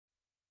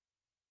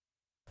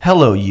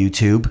Hello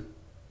YouTube,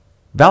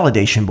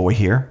 Validation Boy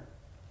here.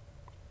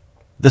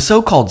 The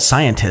so-called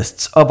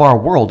scientists of our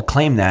world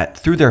claim that,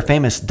 through their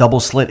famous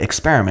double-slit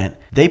experiment,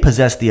 they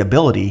possess the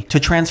ability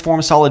to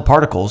transform solid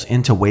particles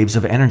into waves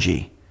of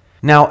energy.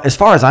 Now, as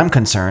far as I'm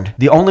concerned,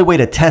 the only way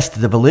to test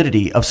the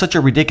validity of such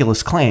a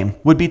ridiculous claim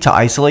would be to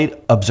isolate,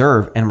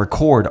 observe, and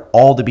record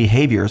all the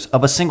behaviors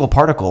of a single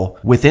particle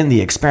within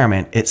the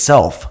experiment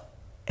itself.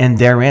 And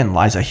therein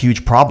lies a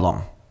huge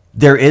problem.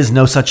 There is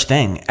no such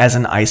thing as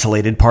an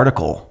isolated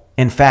particle.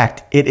 In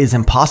fact, it is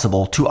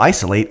impossible to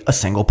isolate a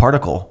single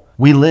particle.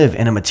 We live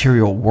in a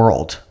material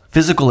world.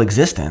 Physical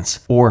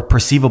existence, or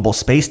perceivable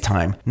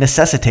space-time,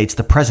 necessitates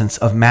the presence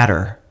of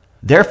matter.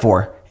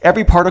 Therefore,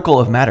 every particle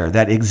of matter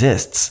that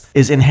exists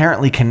is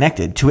inherently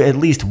connected to at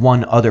least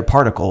one other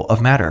particle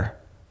of matter.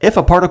 If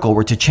a particle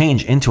were to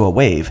change into a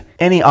wave,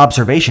 any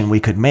observation we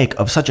could make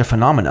of such a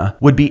phenomena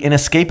would be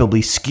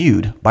inescapably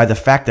skewed by the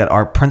fact that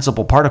our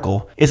principal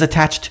particle is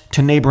attached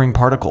to neighboring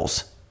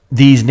particles.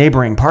 These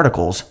neighboring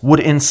particles would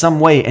in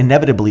some way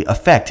inevitably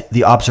affect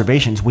the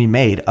observations we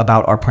made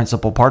about our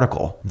principal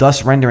particle,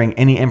 thus rendering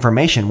any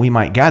information we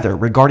might gather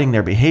regarding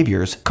their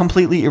behaviors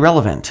completely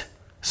irrelevant.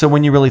 So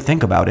when you really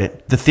think about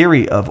it, the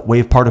theory of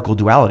wave-particle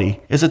duality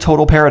is a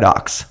total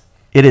paradox.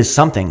 It is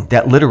something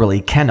that literally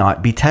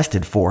cannot be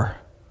tested for.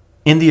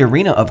 In the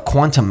arena of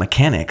quantum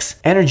mechanics,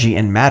 energy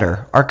and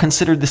matter are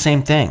considered the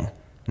same thing.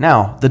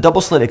 Now, the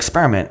double-slit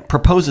experiment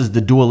proposes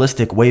the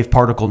dualistic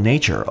wave-particle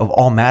nature of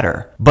all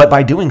matter, but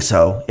by doing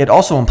so, it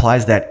also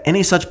implies that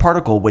any such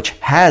particle which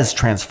has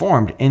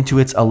transformed into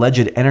its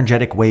alleged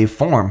energetic wave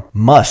form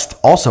must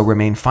also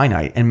remain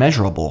finite and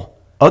measurable.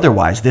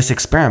 Otherwise, this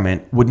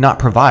experiment would not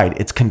provide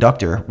its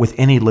conductor with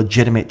any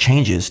legitimate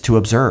changes to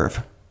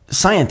observe.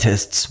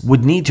 Scientists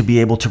would need to be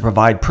able to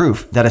provide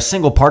proof that a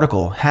single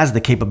particle has the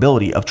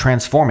capability of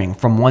transforming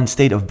from one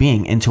state of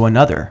being into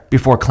another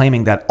before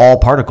claiming that all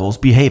particles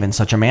behave in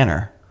such a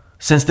manner.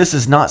 Since this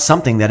is not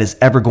something that is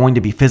ever going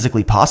to be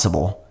physically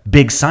possible,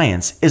 big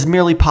science is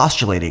merely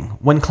postulating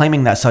when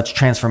claiming that such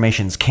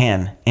transformations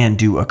can and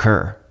do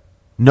occur.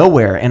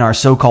 Nowhere in our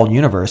so-called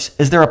universe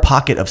is there a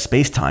pocket of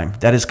space-time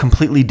that is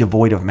completely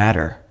devoid of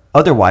matter.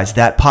 Otherwise,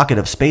 that pocket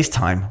of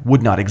space-time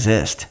would not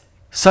exist.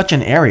 Such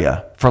an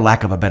area, for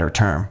lack of a better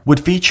term, would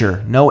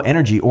feature no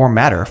energy or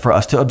matter for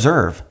us to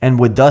observe, and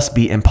would thus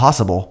be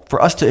impossible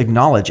for us to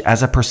acknowledge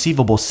as a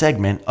perceivable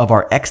segment of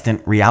our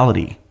extant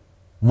reality.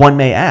 One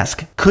may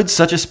ask, could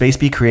such a space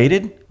be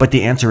created? But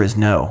the answer is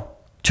no.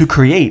 To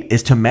create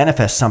is to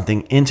manifest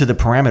something into the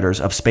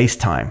parameters of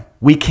space-time.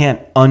 We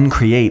can't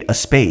uncreate a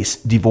space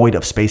devoid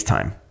of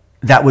space-time.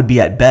 That would be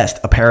at best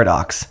a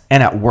paradox,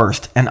 and at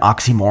worst an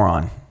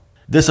oxymoron.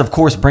 This of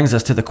course brings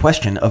us to the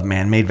question of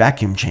man-made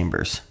vacuum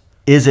chambers.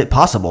 Is it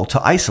possible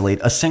to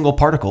isolate a single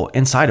particle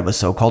inside of a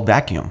so-called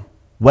vacuum?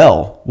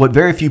 Well, what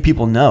very few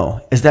people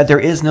know is that there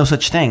is no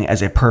such thing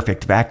as a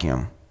perfect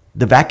vacuum.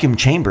 The vacuum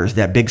chambers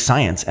that big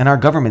science and our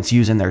governments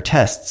use in their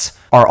tests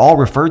are all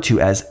referred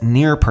to as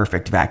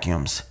near-perfect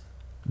vacuums.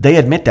 They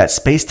admit that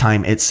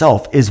space-time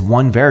itself is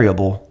one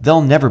variable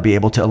they'll never be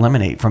able to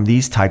eliminate from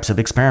these types of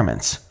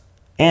experiments.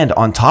 And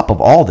on top of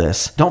all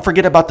this, don't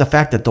forget about the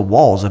fact that the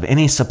walls of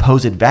any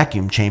supposed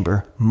vacuum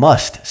chamber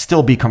must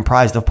still be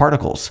comprised of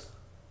particles.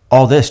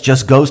 All this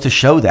just goes to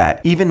show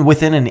that, even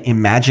within an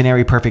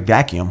imaginary perfect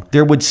vacuum,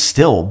 there would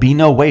still be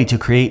no way to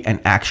create an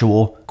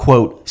actual,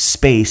 quote,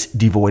 space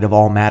devoid of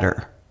all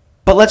matter.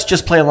 But let's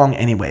just play along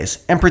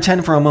anyways, and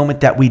pretend for a moment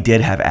that we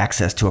did have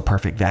access to a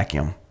perfect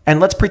vacuum. And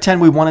let's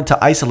pretend we wanted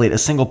to isolate a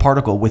single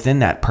particle within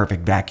that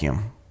perfect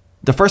vacuum.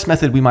 The first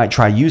method we might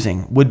try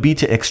using would be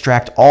to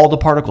extract all the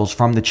particles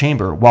from the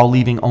chamber while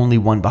leaving only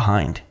one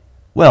behind.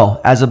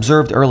 Well, as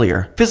observed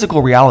earlier,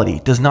 physical reality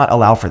does not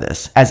allow for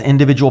this, as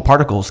individual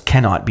particles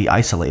cannot be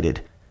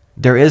isolated.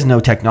 There is no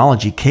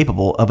technology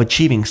capable of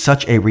achieving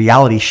such a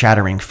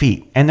reality-shattering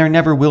feat, and there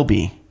never will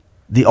be.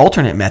 The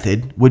alternate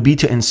method would be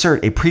to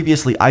insert a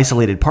previously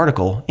isolated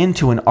particle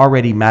into an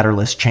already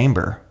matterless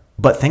chamber.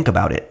 But think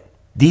about it.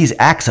 These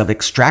acts of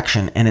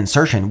extraction and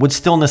insertion would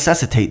still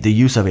necessitate the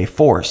use of a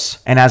force,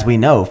 and as we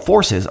know,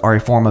 forces are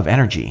a form of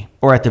energy,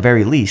 or at the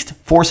very least,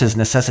 forces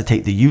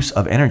necessitate the use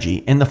of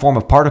energy in the form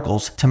of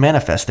particles to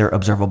manifest their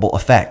observable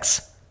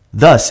effects.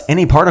 Thus,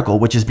 any particle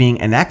which is being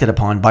enacted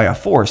upon by a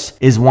force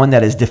is one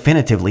that is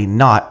definitively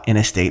not in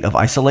a state of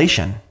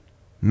isolation.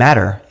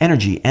 Matter,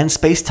 energy, and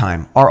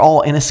space-time are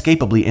all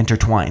inescapably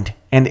intertwined,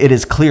 and it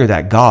is clear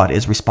that God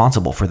is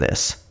responsible for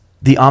this.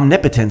 The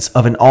omnipotence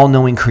of an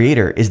all-knowing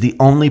creator is the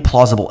only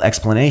plausible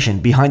explanation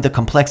behind the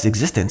complex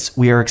existence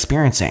we are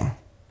experiencing.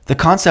 The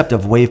concept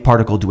of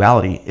wave-particle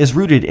duality is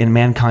rooted in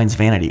mankind's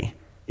vanity.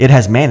 It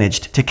has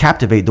managed to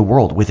captivate the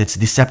world with its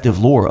deceptive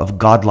lure of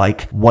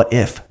godlike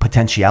what-if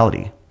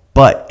potentiality.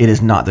 But it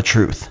is not the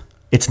truth.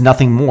 It's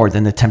nothing more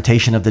than the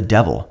temptation of the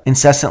devil,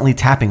 incessantly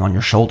tapping on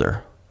your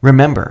shoulder.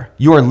 Remember,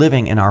 you are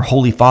living in our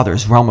Holy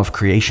Father's realm of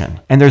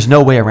creation, and there's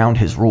no way around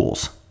his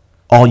rules.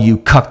 All you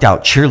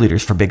cucked-out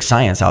cheerleaders for big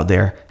science out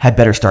there had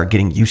better start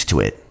getting used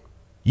to it.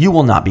 You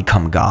will not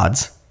become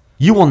gods.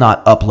 You will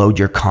not upload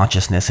your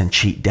consciousness and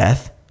cheat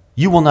death.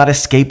 You will not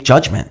escape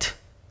judgment.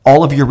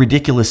 All of your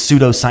ridiculous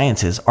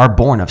pseudosciences are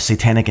born of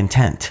satanic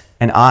intent,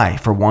 and I,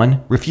 for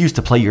one, refuse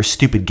to play your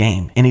stupid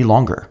game any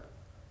longer.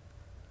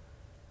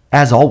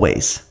 As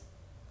always,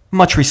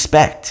 much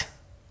respect,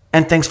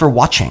 and thanks for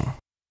watching.